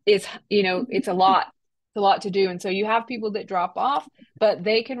is, it's a lot. It's a lot to do. And so you have people that drop off, but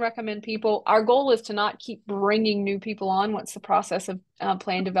they can recommend people. Our goal is to not keep bringing new people on once the process of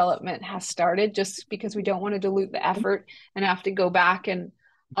plan development has started, just because we don't want to dilute the effort and have to go back and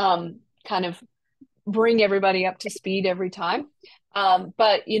kind of bring everybody up to speed every time.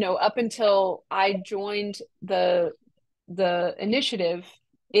 But, up until I joined the initiative,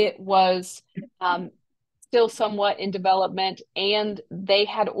 it was still somewhat in development, and they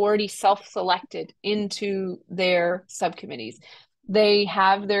had already self-selected into their subcommittees. They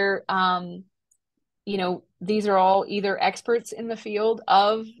have their, these are all either experts in the field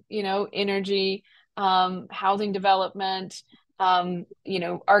of, energy, housing development,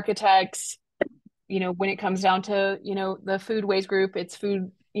 architects. When it comes down to, the food waste group, it's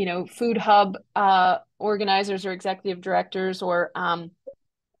food hub organizers or executive directors, or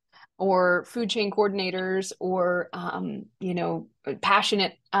food chain coordinators, or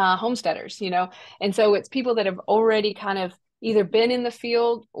passionate homesteaders, and so it's people that have already kind of either been in the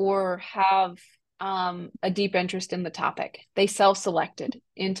field or have a deep interest in the topic. They self-selected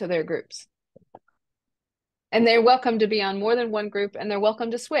into their groups, and they're welcome to be on more than one group, and they're welcome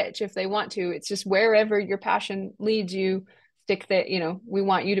to switch if they want to. It's just wherever your passion leads you, stick that, we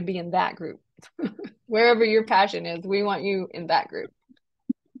want you to be in that group. Wherever your passion is, we want you in that group.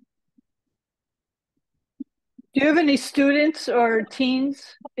 Do you have any students or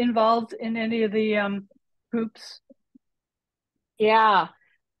teens involved in any of the groups? Yeah,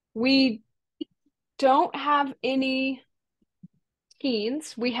 we don't have any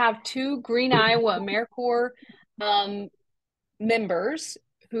teens. We have two Green Iowa AmeriCorps um, members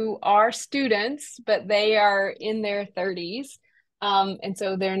who are students, but they are in their 30s. And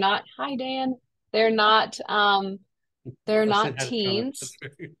so they're not, hi Dan, they're not they're I said not had to comment. teens.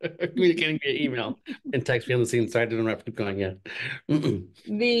 Communicating via email and text behind the scenes. Sorry, I didn't interrupt. Keep going. Yeah.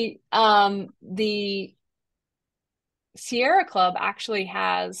 The Sierra Club actually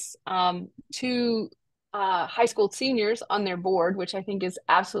has two high school seniors on their board, which I think is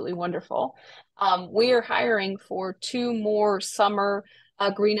absolutely wonderful. We are hiring for two more summer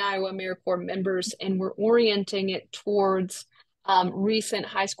Green Iowa AmeriCorps members, and we're orienting it towards recent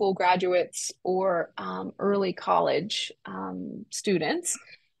high school graduates or early college students.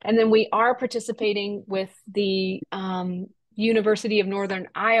 And then we are participating with the University of Northern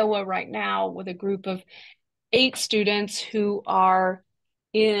Iowa right now with a group of 8 students who are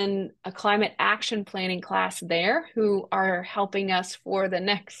in a climate action planning class there who are helping us for the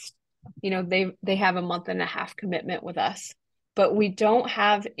next, they have a month and a half commitment with us. But we don't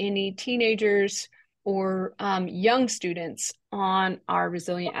have any teenagers or young students on our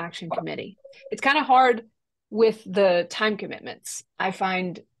Resilient Action Committee. It's kind of hard with the time commitments. I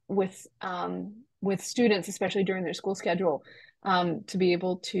find with students, especially during their school schedule, to be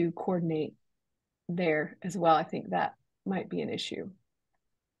able to coordinate there as well. I think that might be an issue.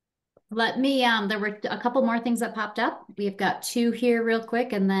 Let me, there were a couple more things that popped up. We've got 2 here real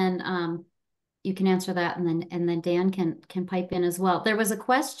quick, and then you can answer that, and then Dan can pipe in as well. There was a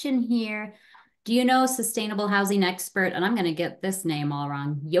question here. Do you know sustainable housing expert, and I'm going to get this name all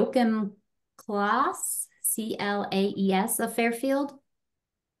wrong, Joachim Klaas, Claes of Fairfield?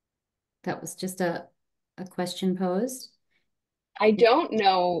 That was just a question posed. I don't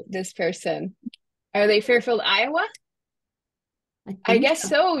know this person. Are they Fairfield, Iowa? I guess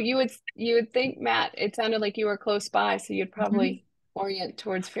so. You would think, Matt, it sounded like you were close by, so you'd probably orient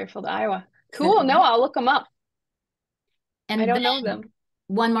towards Fairfield, Iowa. Cool. No, I'll look them up. And I don't know them.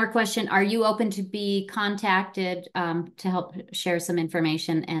 One more question. Are you open to be contacted to help share some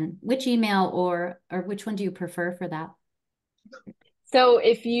information? And which email or which one do you prefer for that? So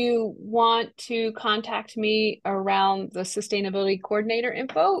if you want to contact me around the sustainability coordinator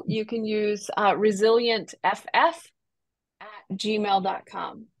info, you can use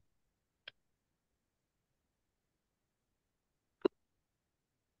resilientff@gmail.com.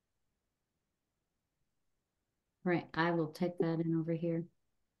 Right. I will take that in over here.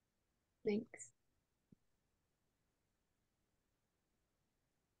 Thanks.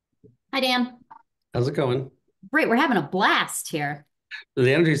 Hi, Dan. How's it going? Great. We're having a blast here.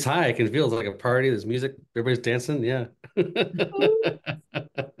 The energy's high. I can feel it's like a party. There's music. Everybody's dancing. Yeah.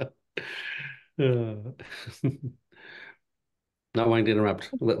 Not wanting to interrupt.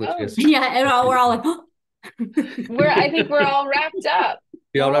 Let you guys. Yeah, and we're all like, I think we're all wrapped up.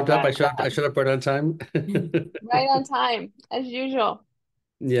 You all wrapped up? I showed up right on time. Right on time, as usual.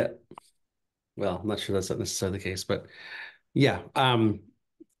 Yeah. Well, I'm not sure that's not necessarily the case, but yeah.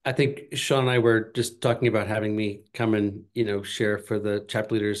 I think Sean and I were just talking about having me come and, share for the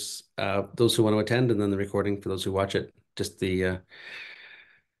chapter leaders, those who want to attend, and then the recording for those who watch it. Just the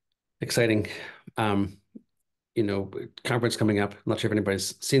exciting, conference coming up. I'm not sure if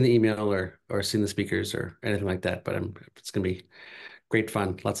anybody's seen the email or seen the speakers or anything like that, but it's going to be great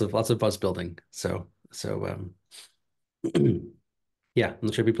fun. Lots of buzz building. So yeah, I'm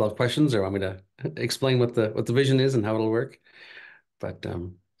not sure if people have questions or want me to explain what the vision is and how it'll work, but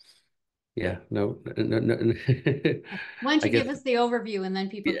yeah, no. Why don't you give us the overview and then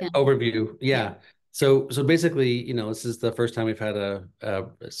people can overview? Yeah. So basically, this is the first time we've had a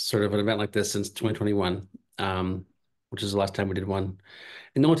sort of an event like this since 2021, which is the last time we did one,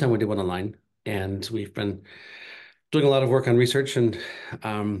 and the only time we did one online. And we've been doing a lot of work on research and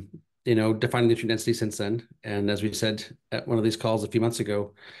defining nutrient density since then. And as we said at one of these calls a few months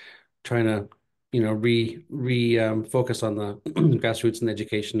ago, trying to focus on the grassroots and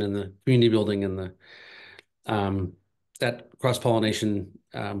education and the community building and the that cross-pollination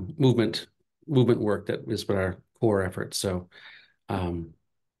movement work that has been our core effort. So I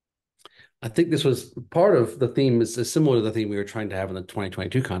think this was part of the theme is similar to the theme we were trying to have in the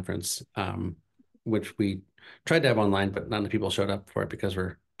 2022 conference, which we tried to have online, but not enough people showed up for it because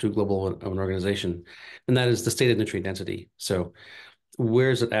we're too global of an organization. And that is the state of nutrient density. So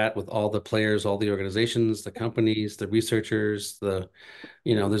where's it at with all the players, all the organizations, the companies, the researchers,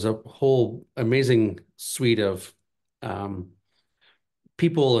 there's a whole amazing suite of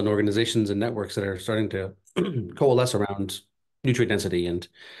people and organizations and networks that are starting to coalesce around nutrient density and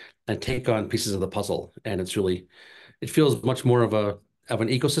take on pieces of the puzzle. And it feels much more of of an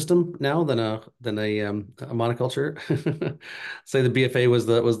ecosystem now than a monoculture. Say the BFA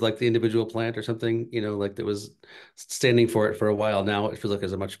was like the individual plant or something, like that was standing for it for a while. Now it feels like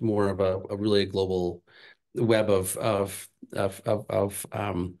there's a much more of a really global web of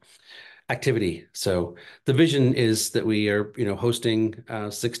activity. So the vision is that we are, hosting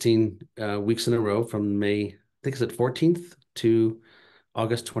 16 weeks in a row from May, I think it's at 14th to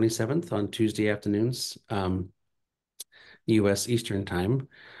August 27th on Tuesday afternoons, US Eastern time,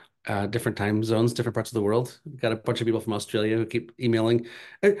 different time zones, different parts of the world. Got a bunch of people from Australia who keep emailing,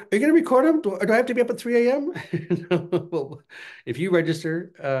 are you going to record them? Do I have to be up at 3 a.m.? Well, if you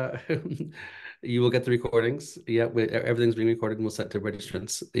register, you will get the recordings. Yeah, everything's being recorded and we'll set to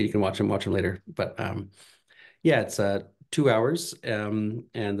registrants. You can watch them later. But yeah, it's 2 hours. And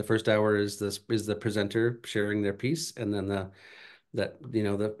the first hour is the presenter sharing their piece, and then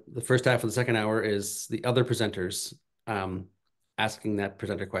the first half of the second hour is the other presenters asking that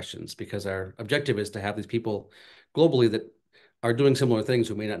presenter questions, because our objective is to have these people globally that are doing similar things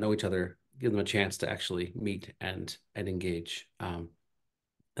who may not know each other, give them a chance to actually meet and engage.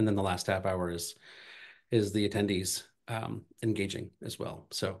 And then the last half hour is the attendees engaging as well.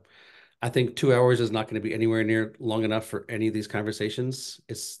 So I think 2 hours is not going to be anywhere near long enough for any of these conversations.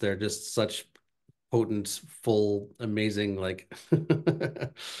 They're just such potent, full, amazing, like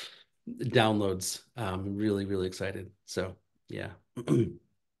downloads. Really, really excited. So yeah.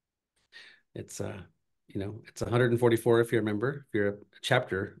 It's it's 144 if you're a member. If you're a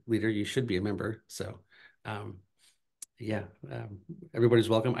chapter leader, you should be a member. So yeah, everybody's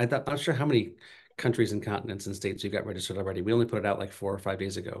welcome. Not sure how many countries and continents and states you got registered already. We only put it out like 4 or 5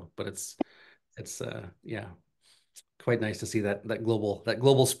 days ago, but it's yeah, quite nice to see that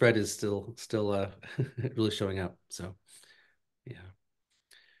global spread is still really showing up. So yeah.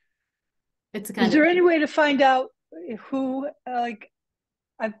 It's Is there any way to find out who, like,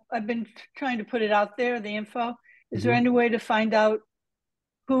 I've been trying to put it out there, the info. Is there any way to find out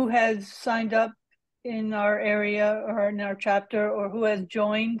who has signed up in our area or in our chapter, or who has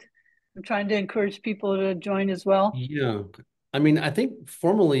joined? I'm trying to encourage people to join as well. Yeah. I mean, I think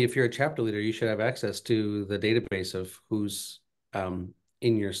formally, if you're a chapter leader, you should have access to the database of who's in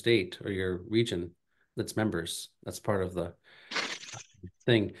your state or your region that's members. That's part of the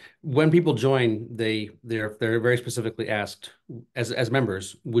thing. When people join, they're very specifically asked as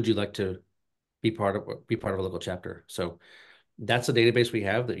members, would you like to be part of a local chapter? So that's a database we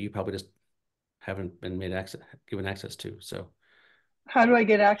have that you probably just haven't been given access to. So how do I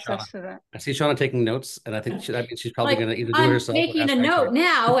get access Shauna. to that? I see Shauna taking notes, and I think that means she's probably like, going to either do it I'm herself or making ask a IT. note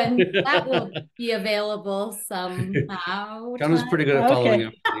now, and that will be available somehow. Shauna's pretty good at following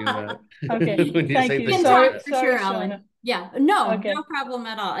up when you, Okay. when you Thank say you. things Sorry, like that. For sure, Shauna. Ellen. Yeah, no, Okay. no problem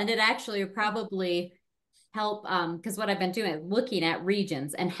at all. And it actually would probably help, because what I've been doing, looking at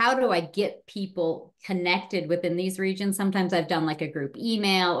regions and how do I get people connected within these regions. Sometimes I've done like a group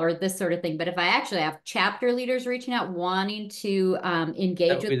email or this sort of thing, but if I actually have chapter leaders reaching out, wanting to That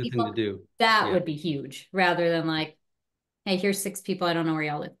engage would be with the thing to people, do. that Yeah. would be huge, rather than like, hey, here's 6 people, I don't know where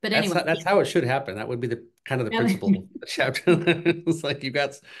y'all live. But anyway, That's how it should happen. That would be the kind of the principle of the chapter. It's like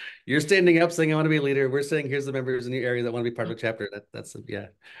you're standing up saying, I want to be a leader. We're saying, here's the members in your area that want to be part of a chapter. That's yeah.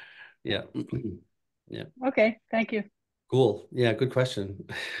 Yeah. Yeah. Okay. Thank you. Cool. Yeah, good question.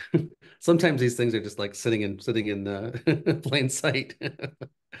 Sometimes these things are just like sitting in plain sight.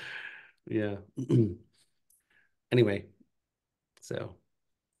 Yeah. Anyway, so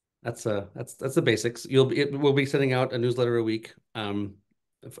that's the basics. We'll be sending out a newsletter a week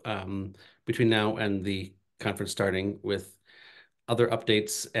between now and the conference starting, with other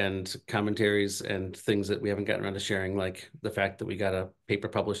updates and commentaries and things that we haven't gotten around to sharing, like the fact that we got a paper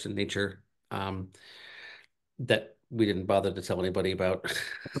published in Nature that we didn't bother to tell anybody about.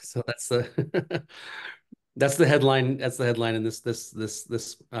 So that's the that's the headline. That's the headline in this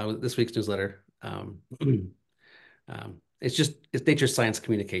week's newsletter. It's Nature Science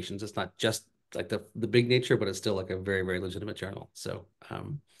Communications. It's not just like the big Nature, but it's still like a very, very legitimate journal. So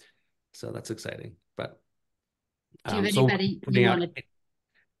so that's exciting. But do you have so anybody putting you out want to?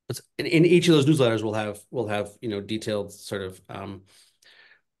 in each of those newsletters, we'll have detailed sort of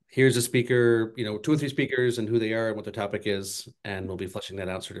here's a speaker, 2 or 3 speakers and who they are and what their topic is, and we'll be fleshing that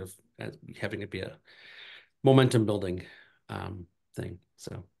out, sort of having it be a momentum building thing.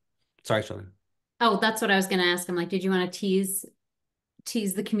 So sorry, Sean. Oh, that's what I was going to ask. I'm like, did you want to tease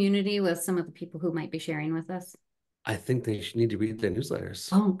the community with some of the people who might be sharing with us? I think they need to read their newsletters.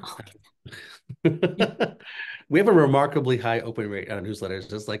 Oh. We have a remarkably high open rate on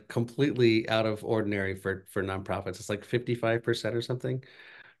newsletters. It's like completely out of ordinary for nonprofits. It's like 55% or something.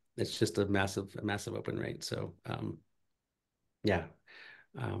 It's just a massive open rate. So Yeah.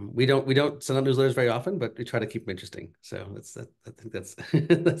 We don't send out newsletters very often, but we try to keep them interesting. So I think that's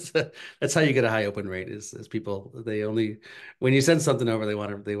that's how you get a high open rate is people, they only, when you send something over,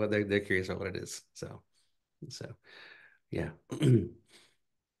 they're curious about what it is. So yeah.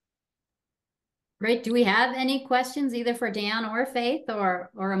 Great. Do we have any questions either for Dan or Faith or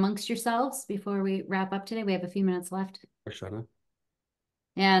amongst yourselves before we wrap up today? We have a few minutes left. Or Shauna.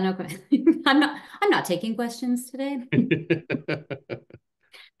 Yeah, no question. I'm not taking questions today.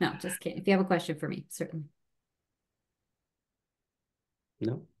 No, just kidding. If you have a question for me, certainly.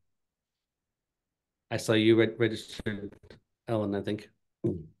 No. I saw you registered, Ellen, I think.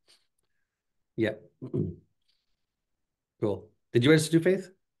 Yeah. Cool. Did you register to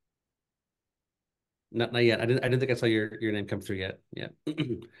Faith? Not yet. I didn't think I saw your name come through yet. Yeah.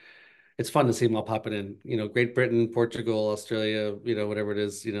 It's fun to see them all popping in, Great Britain, Portugal, Australia, whatever it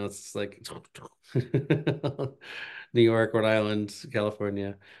is, it's like New York, Rhode Island,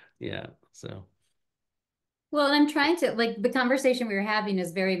 California. Yeah. So Well, I'm trying to, like, the conversation we were having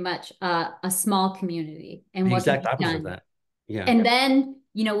is very much a small community and the what can exact be opposite of done. that. Yeah. And then,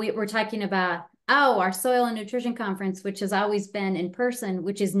 we're talking about, our soil and nutrition conference, which has always been in person,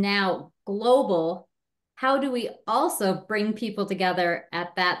 which is now global. How do we also bring people together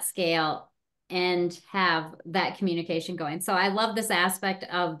at that scale and have that communication going? So I love this aspect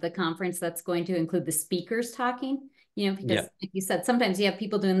of the conference that's going to include the speakers talking, because Yeah. like you said, sometimes you have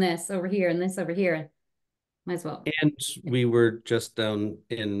people doing this over here and this over here. Might as well. And we were just down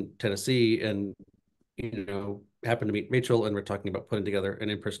in Tennessee and, happened to meet Rachel, and we're talking about putting together an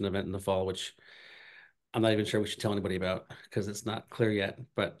in-person event in the fall, which I'm not even sure we should tell anybody about because it's not clear yet.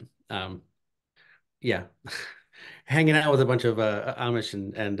 But yeah, hanging out with a bunch of Amish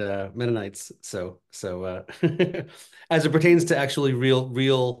and Mennonites. So as it pertains to actually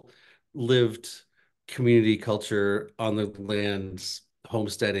real lived community culture on the lands,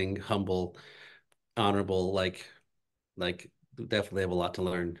 homesteading, humble, honorable, like definitely have a lot to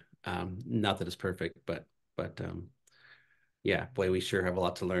learn. Not that it's perfect, but yeah, boy, we sure have a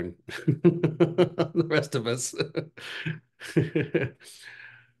lot to learn. The rest of us. Hey,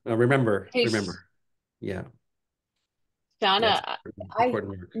 Remember. Yeah, that's Shauna, I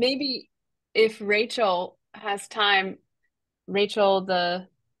important work. maybe if Rachel has time, Rachel, the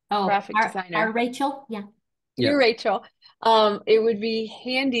Oh, graphic our designer, Rachel? Yeah. you, Yeah, Rachel, it would be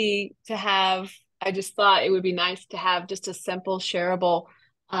handy to have, I just thought it would be nice to have just a simple shareable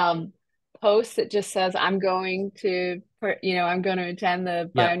um, post that just says, I'm going to attend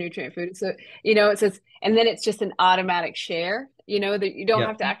the yeah, Bionutrient food. So, it says, and then it's just an automatic share, that you don't yeah,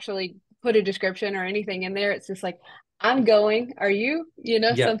 have to actually put a description or anything in there. It's just like, I'm going, are you,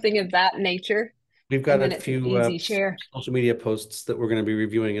 yeah. something of that nature. We've got And a then it's an few easy share. social media posts that we're going to be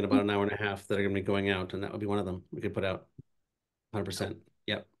reviewing in about an hour and a half that are going to be going out, and that would be one of them we could put out. 100%.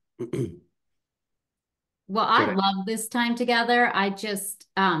 Yep. Well, Great I idea. love this time together. I just,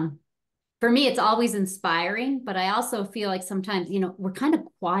 for me, it's always inspiring, but I also feel like sometimes, we're kind of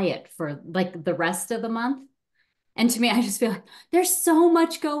quiet for like the rest of the month. And to me, I just feel like there's so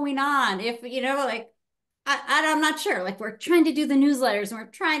much going on. If, like, I'm not sure, like we're trying to do the newsletters and we're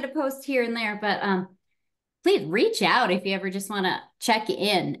trying to post here and there, but, please reach out if you ever just want to check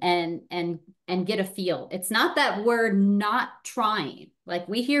in and get a feel. It's not that we're not trying. Like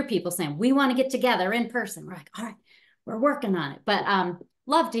we hear people saying we want to get together in person. We're like, all right, we're working on it. But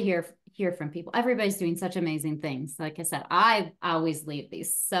love to hear from people. Everybody's doing such amazing things. Like I said, I always leave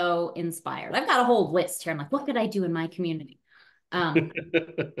these so inspired. I've got a whole list here. I'm like, what could I do in my community?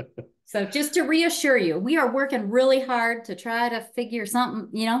 So just to reassure you, we are working really hard to try to figure this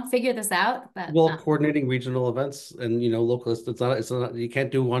out. But Well, coordinating regional events and local, it's not you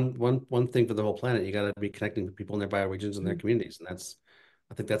can't do one thing for the whole planet. You got to be connecting with people in their bioregions and their communities, and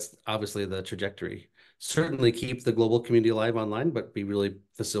I think that's obviously the trajectory. Certainly keep the global community alive online, but be really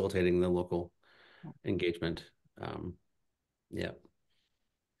facilitating the local engagement. Yeah,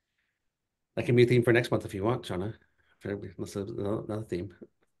 that can be a theme for next month if you want, Shauna. That's another theme.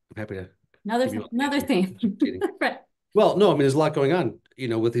 I'm happy to give you all the another thing. Right. Well, no, I mean, there's a lot going on,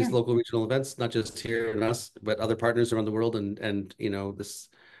 with these Yeah. local regional events, not just here and us, but other partners around the world. And it's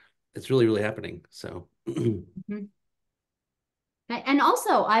really, really happening. So Mhm. And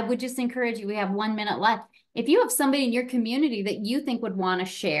also, I would just encourage you, we have 1 minute left. If you have somebody in your community that you think would want to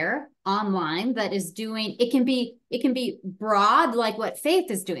share online that is doing, it can be broad, like what Faith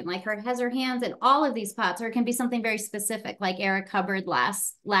is doing, like has her hands in all of these pots, or it can be something very specific, like Eric Hubbard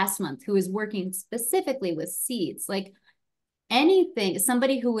last month, who is working specifically with seeds, like anything,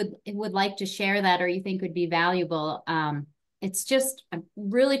 somebody who would like to share that or you think would be valuable. it's just, I'm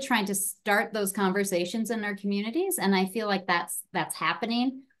really trying to start those conversations in our communities. And I feel like that's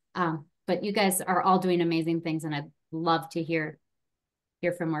happening. But you guys are all doing amazing things, and I'd love to hear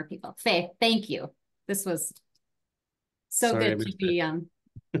from more people. Faye, thank you. This was so Sorry, good to be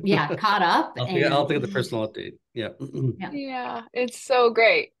caught up. I'll take the personal update. Yeah. Yeah, it's so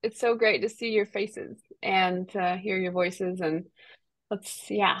great. It's so great to see your faces and hear your voices, and let's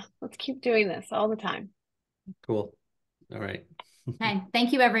keep doing this all the time. Cool. All right. Okay.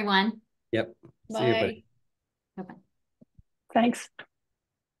 Thank you, everyone. Yep. See you, Bye. everybody. Bye-bye. Thanks.